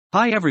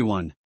Hi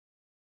everyone.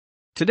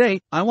 Today,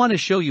 I want to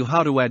show you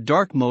how to add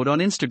dark mode on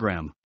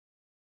Instagram.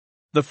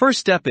 The first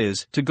step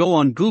is to go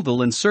on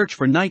Google and search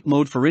for night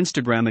mode for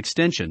Instagram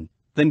extension,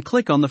 then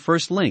click on the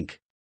first link.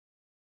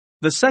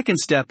 The second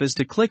step is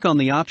to click on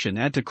the option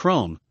Add to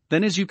Chrome,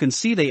 then as you can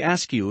see they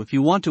ask you if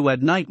you want to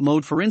add night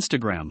mode for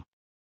Instagram.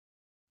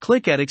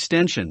 Click Add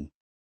Extension.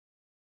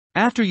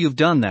 After you've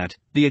done that,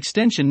 the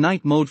extension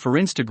night mode for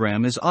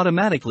Instagram is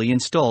automatically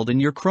installed in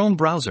your Chrome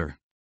browser.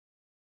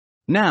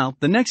 Now,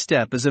 the next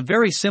step is a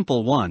very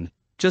simple one.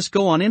 Just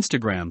go on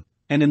Instagram,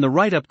 and in the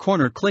right up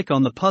corner click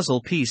on the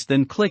puzzle piece,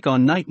 then click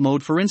on night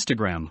mode for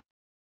Instagram.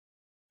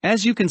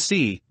 As you can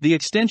see, the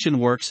extension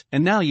works,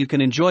 and now you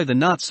can enjoy the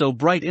not so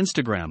bright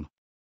Instagram.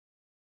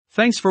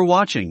 Thanks for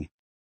watching.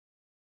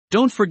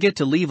 Don't forget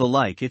to leave a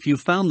like if you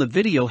found the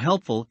video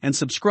helpful and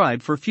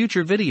subscribe for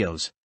future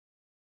videos.